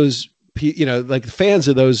those, like the fans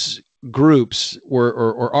of those groups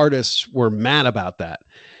or artists were mad about that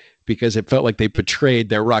because it felt like they betrayed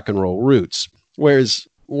their rock and roll roots. Whereas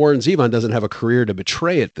Warren Zevon doesn't have a career to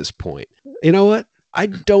betray at this point. You know what? I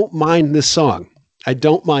don't mind this song. I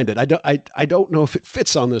don't mind it. I don't know if it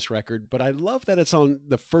fits on this record, but I love that it's on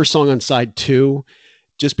the first song on side 2,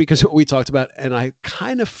 just because of what we talked about. And I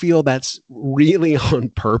kind of feel that's really on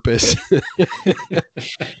purpose.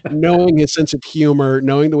 Knowing his sense of humor,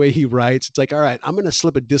 knowing the way he writes, it's like, all right, I'm going to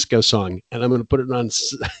slip a disco song and I'm going to put it on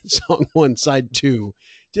song 1, side 2,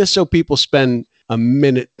 just so people spend a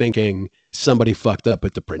minute thinking somebody fucked up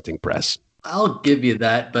at the printing press. I'll give you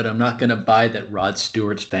that, but I'm not going to buy that Rod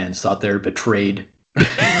Stewart's fans thought they were betrayed.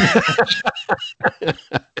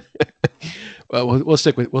 Well, we'll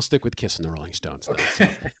stick with Kiss and the Rolling Stones.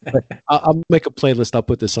 Okay. I'll make a playlist. I'll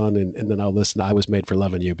put this on and then I'll listen to I Was Made for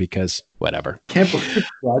Loving You because whatever. Can't believe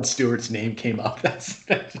Rod Stewart's name came up. That's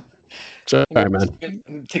sorry, man. I'm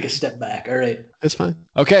gonna take a step back. All right. It's fine.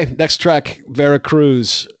 Okay, next track, Vera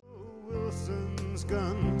Cruz. Wilson's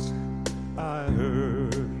guns, I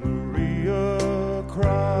heard Maria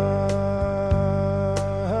crying.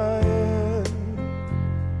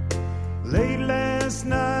 Late last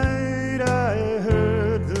night I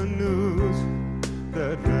heard the news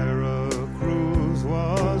that Vera Cruz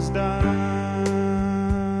was dying.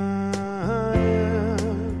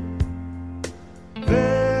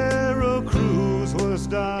 Vera Cruz was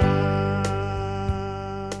dying.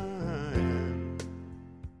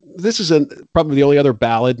 This is probably the only other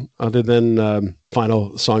ballad other than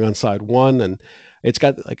final song on side 1, and it's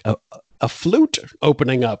got like a flute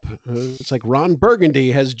opening up. It's like Ron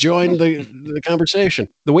Burgundy has joined the conversation.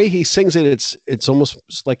 The way he sings it, it's almost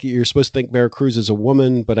like you're supposed to think Vera Cruz is a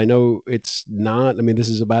woman, but I know it's not. I mean, this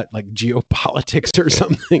is about like geopolitics or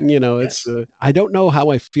something. It's I don't know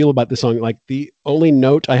how I feel about this song. Like the only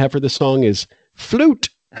note I have for this song is flute.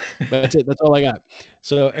 That's it. That's all I got.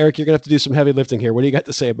 So, Eric, you're gonna have to do some heavy lifting here. What do you got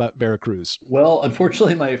to say about Vera Cruz? Well,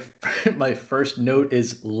 unfortunately, my first note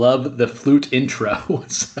is love the flute intro.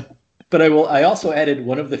 But I also added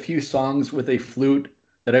one of the few songs with a flute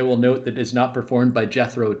that I will note that is not performed by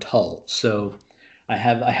Jethro Tull. So I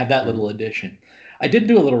have that little addition. I did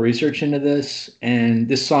do a little research into this, and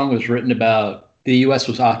this song was written about the U.S.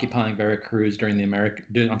 was occupying Vera Cruz during the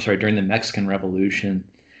Mexican Revolution.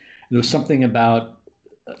 There was something about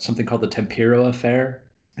something called the Tempero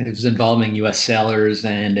Affair. It was involving U.S. sailors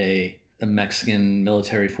and a Mexican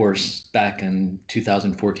military force back in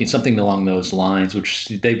 2014, something along those lines, which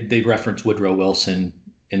they reference Woodrow Wilson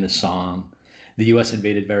in the song. The U.S.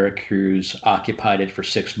 invaded Veracruz, occupied it for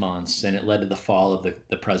 6 months, and it led to the fall of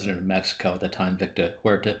the president of Mexico at the time, Victor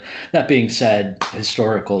Huerta. That being said,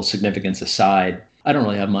 historical significance aside, I don't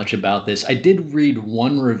really have much about this. I did read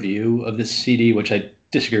one review of this CD, which I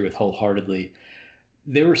disagree with wholeheartedly.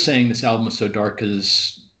 They were saying this album was so dark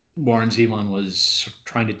because Warren Zevon was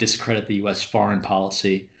trying to discredit the U.S. foreign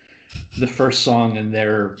policy. The first song in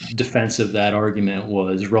their defense of that argument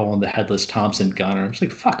was Rolling the Headless Thompson Gunner. I was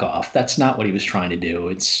like, fuck off. That's not what he was trying to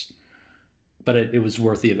do. But it was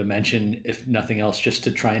worthy of a mention, if nothing else, just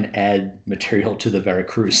to try and add material to the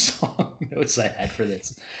Veracruz song notes I had for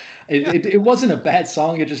this. It wasn't a bad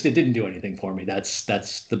song. It didn't do anything for me. That's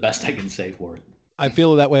the best I can say for it. I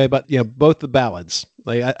feel that way about both the ballads.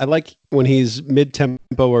 Like I like when he's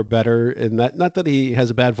mid-tempo or better, and that not that he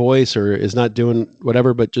has a bad voice or is not doing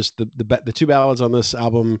whatever, but just the two ballads on this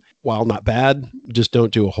album, while not bad, just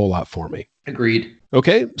don't do a whole lot for me. Agreed.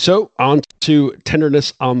 Okay, so on to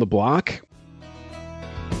Tenderness on the Block.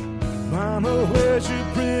 Mama, where's your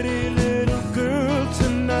pretty little girl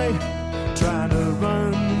tonight? Trying to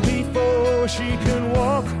run before she can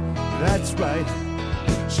walk. That's right,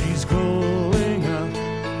 she's growing up.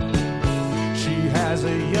 She has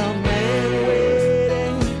a young man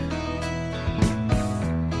waiting.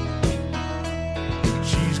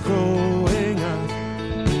 She's growing up.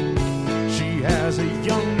 She has a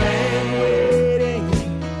young man waiting.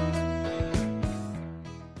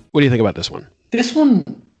 What do you think about this one? This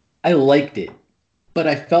one, I liked it, but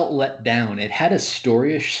I felt let down. It had a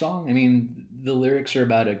storyish song. I mean, the lyrics are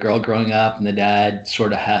about a girl growing up, and the dad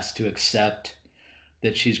sort of has to accept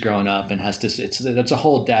that she's grown up and has to. That's a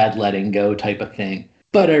whole dad letting go type of thing.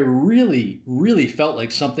 But I really, really felt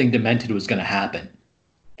like something demented was going to happen,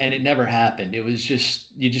 and it never happened. It was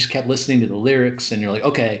just you just kept listening to the lyrics, and you're like,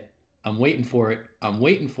 okay, I'm waiting for it. I'm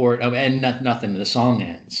waiting for it, and nothing. The song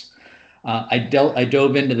ends. I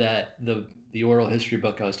dove into the oral history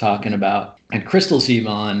book I was talking about, and Crystal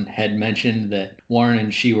Sivan had mentioned that Warren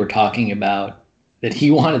and she were talking about that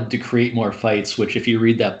he wanted to create more fights, which if you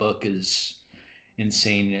read that book is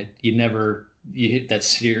insane. You hit that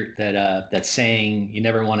saying, you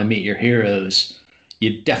never want to meet your heroes.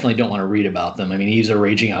 You definitely don't want to read about them. I mean, he's a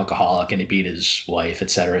raging alcoholic and he beat his wife,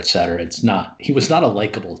 et cetera, et cetera. He was not a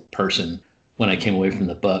likable person when I came away from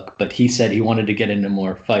the book, but he said he wanted to get into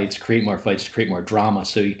more fights, to create more drama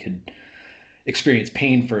so he could experience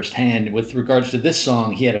pain firsthand. With regards to this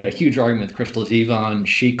song, he had a huge argument with Crystal Sivan.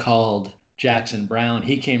 She called Jackson Browne.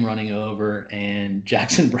 He came running over, and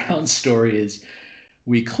Jackson Browne's story is,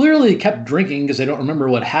 we clearly kept drinking because I don't remember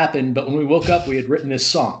what happened, but when we woke up, we had written this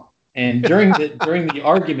song. And during the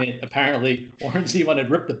argument, apparently, Warren Zevon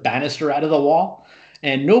had ripped the banister out of the wall,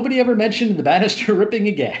 and nobody ever mentioned the banister ripping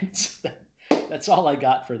again. So that's all I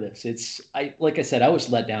got for this. Like I said, I was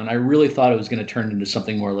let down. I really thought it was going to turn into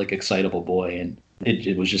something more like Excitable Boy, and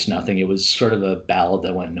it was just nothing. It was sort of a ballad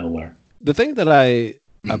that went nowhere. The thing that I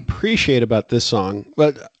appreciate about this song,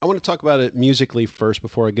 but I want to talk about it musically first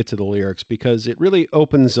before I get to the lyrics, because it really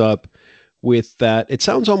opens up with that. It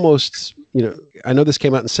sounds almost, I know this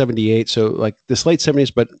came out in 78, so like this late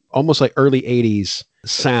 70s, but almost like early 80s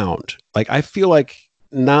sound. Like I feel like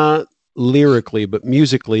not lyrically, but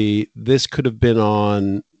musically, this could have been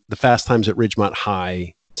on the Fast Times at Ridgemont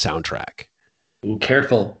High soundtrack. Ooh,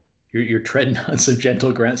 careful. You're treading on some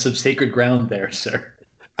gentle ground, some sacred ground there, sir.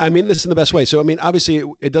 I mean this in the best way. So, I mean, obviously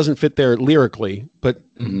it doesn't fit there lyrically, but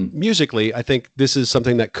musically, I think this is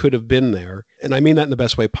something that could have been there. And I mean that in the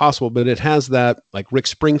best way possible, but it has that like Rick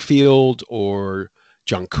Springfield or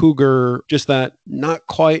John Cougar, just that not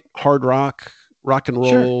quite hard rock and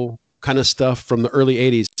roll kind of stuff from the early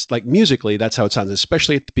 80s. Like musically, that's how it sounds,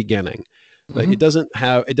 especially at the beginning. But it doesn't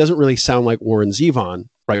really sound like Warren Zevon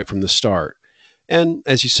right from the start. And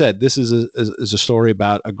as you said, this is a story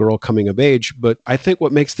about a girl coming of age. But I think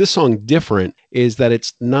what makes this song different is that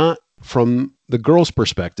it's not from the girl's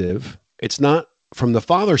perspective. It's not from the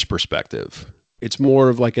father's perspective. It's more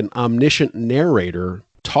of like an omniscient narrator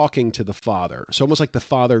talking to the father. So almost like the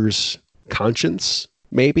father's conscience,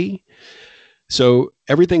 maybe. So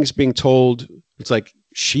everything's being told. It's like,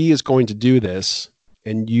 she is going to do this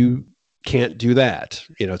and you can't do that.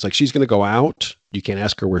 It's like, she's going to go out. You can't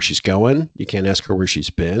ask her where she's going. You can't ask her where she's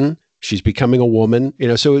been. She's becoming a woman,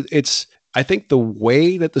 so I think the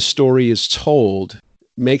way that the story is told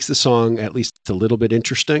makes the song at least a little bit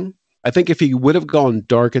interesting. I think if he would have gone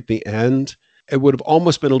dark at the end, it would have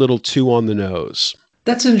almost been a little too on the nose.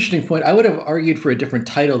 That's an interesting point. I would have argued for a different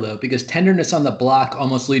title, though, because Tenderness on the Block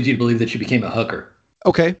almost leads you to believe that she became a hooker.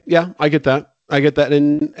 Okay. Yeah, I get that.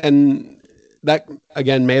 And that,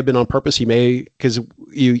 again, may have been on purpose. He may, because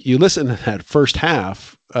you listen to that first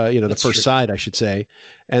half, the first side, I should say,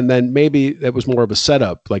 and then maybe that was more of a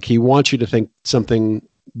setup. Like he wants you to think something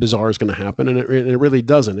bizarre is going to happen, and it really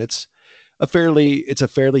doesn't. It's a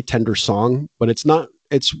fairly tender song, but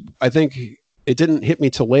I think it didn't hit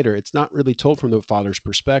me till later. It's not really told from the father's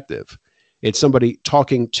perspective. It's somebody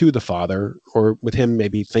talking to the father, or with him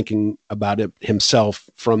maybe thinking about it himself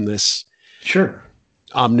from this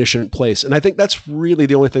omniscient place. And I think that's really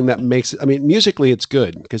the only thing that makes it. I mean, musically it's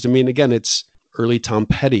good because, again, it's early Tom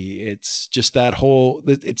Petty. It's just that whole,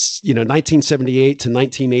 it's, 1978 to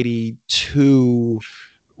 1982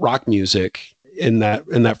 rock music in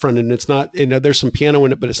that front. And it's not, there's some piano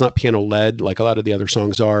in it, but it's not piano led like a lot of the other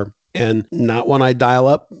songs are. And not one I dial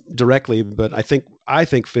up directly, but I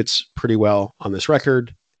think fits pretty well on this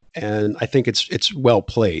record. And I think it's well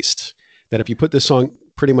placed, that if you put this song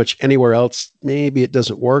pretty much anywhere else, maybe it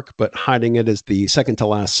doesn't work, but hiding it as the second to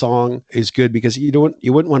last song is good because you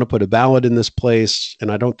wouldn't want to put a ballad in this place.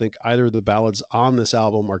 And I don't think either of the ballads on this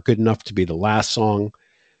album are good enough to be the last song.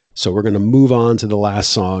 So we're going to move on to the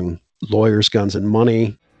last song, Lawyers, Guns, and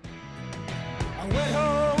Money. I went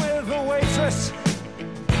home with the waitress,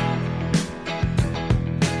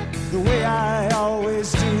 the way I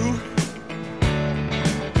always do.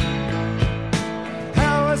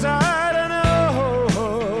 How was I to know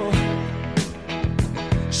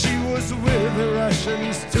she was with the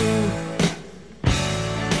Russians too?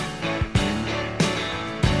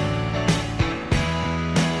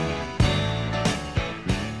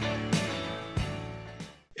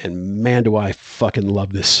 And man, do I fucking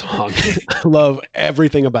love this song. I love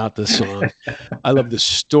everything about this song. I love the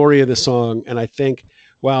story of the song. And I think,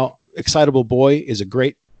 well, Excitable Boy is a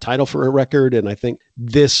great title for a record. And I think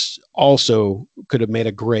this also could have made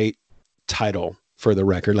a great title for the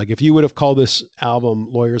record. Like if you would have called this album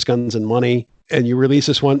Lawyers, Guns, and Money, and you release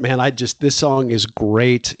this one, man, this song is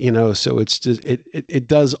great, so it's just, it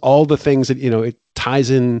does all the things that, it ties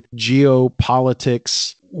in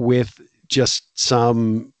geopolitics with just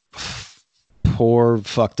some poor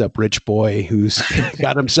fucked up rich boy who's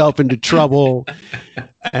got himself into trouble,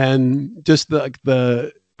 and just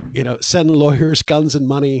the send lawyers, guns, and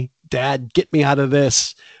money, Dad, get me out of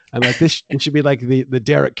this. I'm like, this should be like the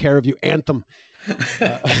Derek Careview anthem.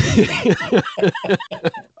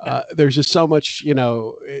 There's just so much,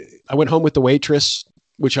 I went home with the waitress,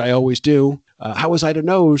 which I always do. How was I to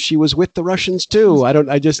know she was with the Russians too?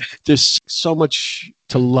 There's so much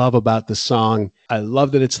to love about the song. I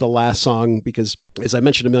love that it's the last song because, as I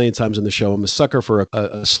mentioned a million times in the show, I'm a sucker for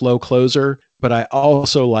a slow closer, but I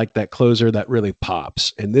also like that closer that really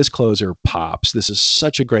pops. And this closer pops. This is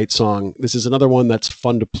such a great song. This is another one that's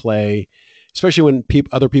fun to play, especially when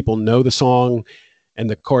other people know the song. And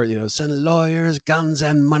the chorus, send lawyers, guns,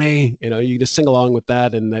 and money. You just sing along with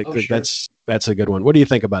that, and that's a good one. What do you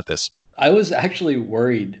think about this? I was actually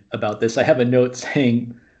worried about this. I have a note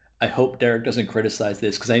saying, I hope Derek doesn't criticize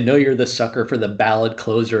this because I know you're the sucker for the ballad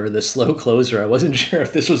closer or the slow closer. I wasn't sure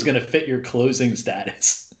if this was going to fit your closing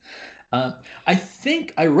status. I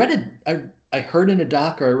think I heard in a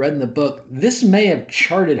doc or I read in the book, this may have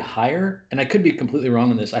charted higher, and I could be completely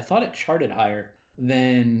wrong on this. I thought it charted higher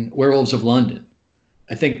than Werewolves of London.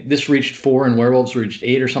 I think this reached 4 and Werewolves reached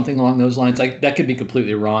 8 or something along those lines. That could be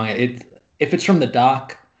completely wrong. If it's from the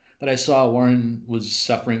doc that I saw, Warren was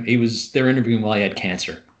suffering. They were interviewing while he had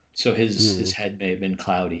cancer, so his head may have been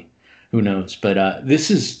cloudy. Who knows? But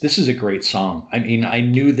this is a great song. I mean, I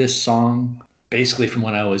knew this song basically from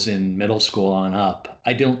when I was in middle school on up.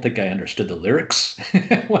 I don't think I understood the lyrics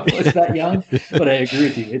when I was that young, but I agree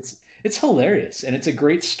with you. It's hilarious, and it's a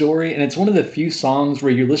great story, and it's one of the few songs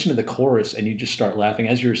where you listen to the chorus and you just start laughing.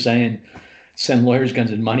 As you were saying, send lawyers, guns,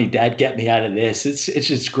 and money, Dad, get me out of this. It's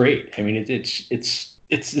just great. I mean,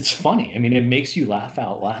 it's funny. I mean, it makes you laugh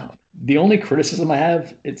out loud. The only criticism I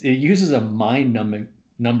have, it uses a mind-numbing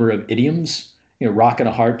number of idioms. Rock in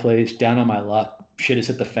a hard place, down on my luck, shit has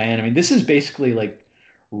hit the fan. I mean, this is basically like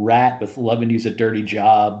Rat with Loving You's a Dirty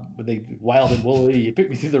Job. With the Wild and Woolly, you pick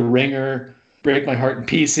me through the ringer, break my heart in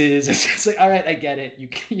pieces. It's like, all right, I get it.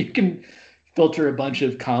 You can filter a bunch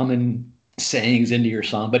of common sayings into your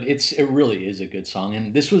song, but it really is a good song.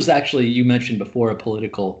 And this was actually, you mentioned before,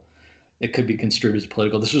 it could be construed as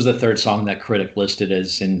political. This was the third song that critic listed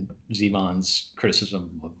as in Zevon's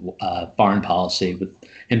criticism of foreign policy, with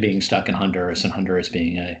him being stuck in Honduras and Honduras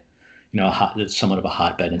being somewhat of a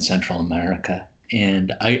hotbed in Central America.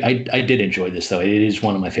 And I did enjoy this, though. It is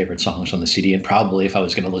one of my favorite songs on the CD, and probably if I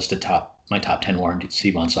was going to list my top 10 Warren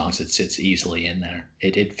Zevon songs, it sits easily in there.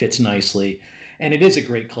 It fits nicely, and it is a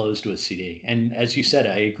great close to a CD. And as you said,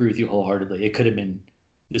 I agree with you wholeheartedly.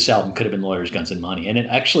 This album could have been Lawyers, Guns, and Money, and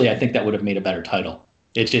I think that would have made a better title.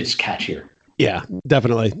 It's catchier. Yeah,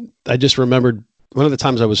 definitely. I just remembered one of the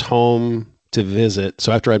times I was home to visit.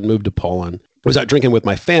 So after I'd moved to Poland, I was out drinking with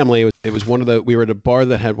my family. It was we were at a bar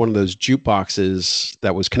that had one of those jukeboxes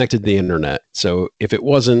that was connected to the internet. So if it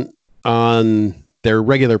wasn't on their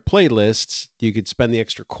regular playlists, you could spend the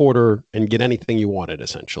extra quarter and get anything you wanted,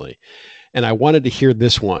 essentially. And I wanted to hear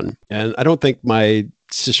this one. And I don't think my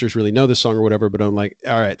sisters really know this song or whatever, but I'm like,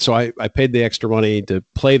 all right. So I paid the extra money to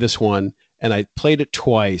play this one, and I played it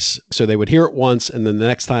twice. So they would hear it once, and then the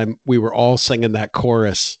next time we were all singing that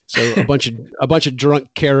chorus. So a bunch of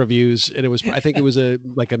drunk Careviews, and I think it was a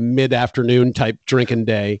mid-afternoon type drinking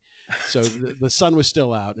day. So the sun was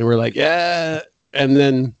still out, and we're like, yeah. And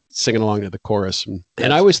then singing along to the chorus.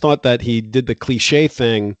 And I always thought that he did the cliche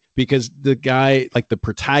thing because the guy, like the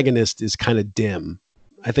protagonist, is kind of dim.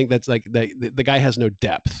 I think that's like the guy has no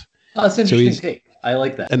depth. Oh, that's an interesting take. I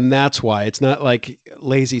like that. And that's why it's not like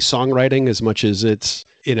lazy songwriting as much as it's,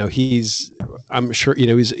 I'm sure,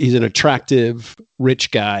 he's an attractive,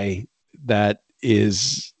 rich guy that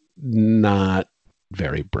is not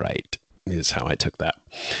very bright, is how I took that.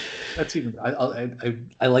 That's even,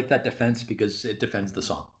 I like that defense because it defends the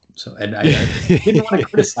song. So, and I didn't want to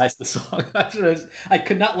criticize the song. I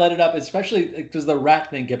could not let it up, especially because the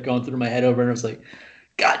rat thing kept going through my head over, and I was like,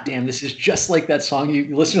 God damn, this is just like that song.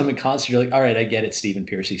 You listen to them in concert, you're like, all right, I get it, Stephen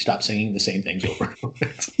Pearcy. Stop singing the same things over and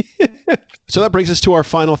over. So that brings us to our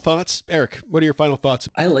final thoughts. Eric, what are your final thoughts?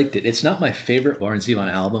 I liked it. It's not my favorite Warren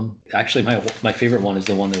Zevon album. Actually, my favorite one is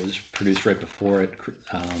the one that was produced right before it,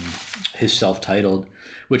 his self-titled,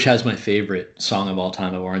 which has my favorite song of all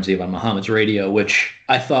time of Warren Zevon, Muhammad's Radio, which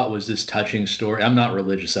I thought was this touching story. I'm not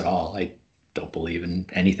religious at all. I don't believe in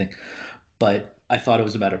anything. But I thought it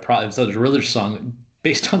was about it was a religious song.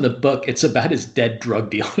 Based on the book, it's about his dead drug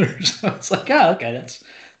dealers. So it's like, okay, that's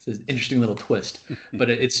an interesting little twist. But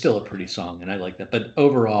it's still a pretty song, and I like that. But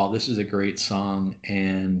overall, this is a great song.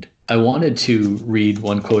 And I wanted to read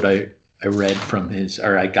one quote I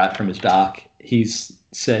got from his doc. He's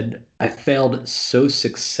said, "I failed so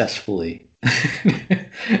successfully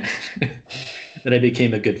that I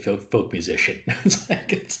became a good folk musician."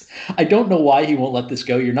 I don't know why he won't let this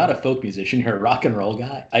go. You're not a folk musician. You're a rock and roll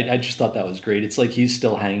guy. I just thought that was great. It's like he's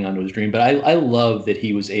still hanging on to his dream. But I love that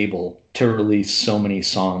he was able to release so many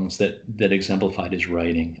songs that exemplified his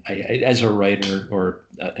writing. As a writer or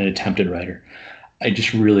an attempted writer, I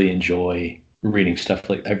just really enjoy reading stuff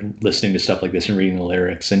listening to stuff like this and reading the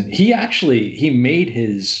lyrics. And he made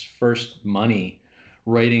his first money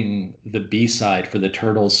writing the B-side for the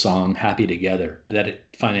Turtles song Happy Together, that it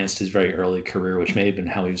financed his very early career, which may have been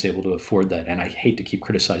how he was able to afford that. And I hate to keep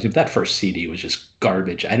criticizing, but that first CD was just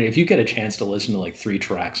garbage. If you get a chance to listen to like 3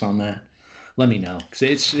 tracks on that, let me know, because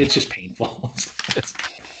it's just painful.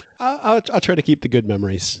 I'll try to keep the good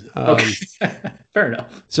memories. Okay. Fair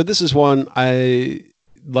enough. So this is one I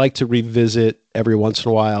like to revisit every once in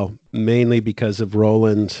a while, mainly because of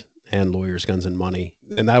Roland and Lawyers, Guns, and Money.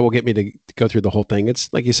 And that will get me to go through the whole thing.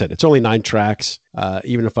 It's like you said, it's only 9 tracks.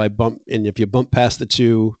 Even if if you bump past the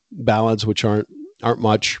 2 ballads, which aren't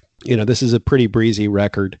much, this is a pretty breezy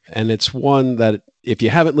record. And it's one that if you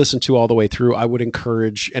haven't listened to all the way through, I would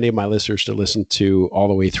encourage any of my listeners to listen to all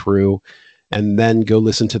the way through, and then go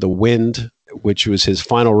listen to The Wind, which was his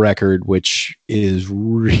final record, which is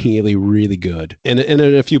really, really good. And in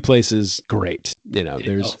a few places, great.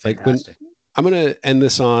 There's I'm going to end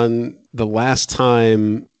this on the last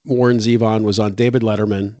time Warren Zevon was on David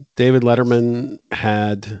Letterman. David Letterman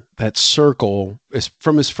had that circle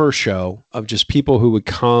from his first show of just people who would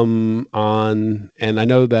come on. And I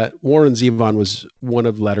know that Warren Zevon was one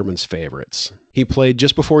of Letterman's favorites. He played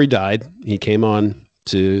just before he died. He came on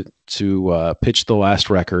to pitch the last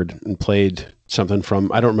record and played something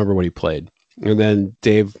from, I don't remember what he played. And then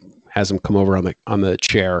Dave has him come over on the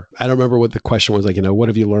chair. I don't remember what the question was, like, what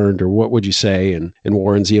have you learned or what would you say? And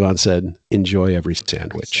Warren Zevon said, enjoy every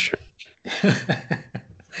sandwich.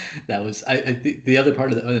 That was, the other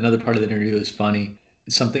part of another part of the interview was funny.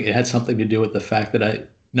 It had something to do with the fact that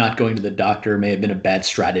not going to the doctor may have been a bad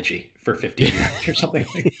strategy for 15 years or something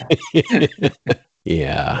like that.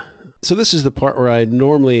 Yeah. So this is the part where I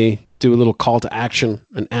normally do a little call to action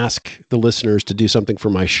and ask the listeners to do something for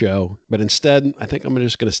my show. But instead, I think I'm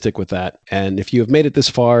just going to stick with that. And if you have made it this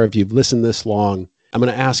far, if you've listened this long, I'm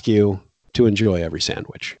going to ask you to enjoy every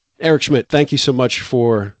sandwich. Eric Schmidt, thank you so much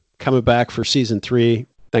for coming back for season 3.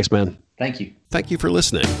 Thanks, man. Thank you. Thank you for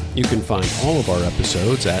listening. You can find all of our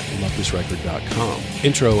episodes at lovethisrecord.com.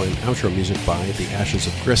 Intro and outro music by The Ashes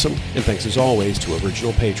of Grissom. And thanks as always to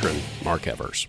original patron, Mark Evers.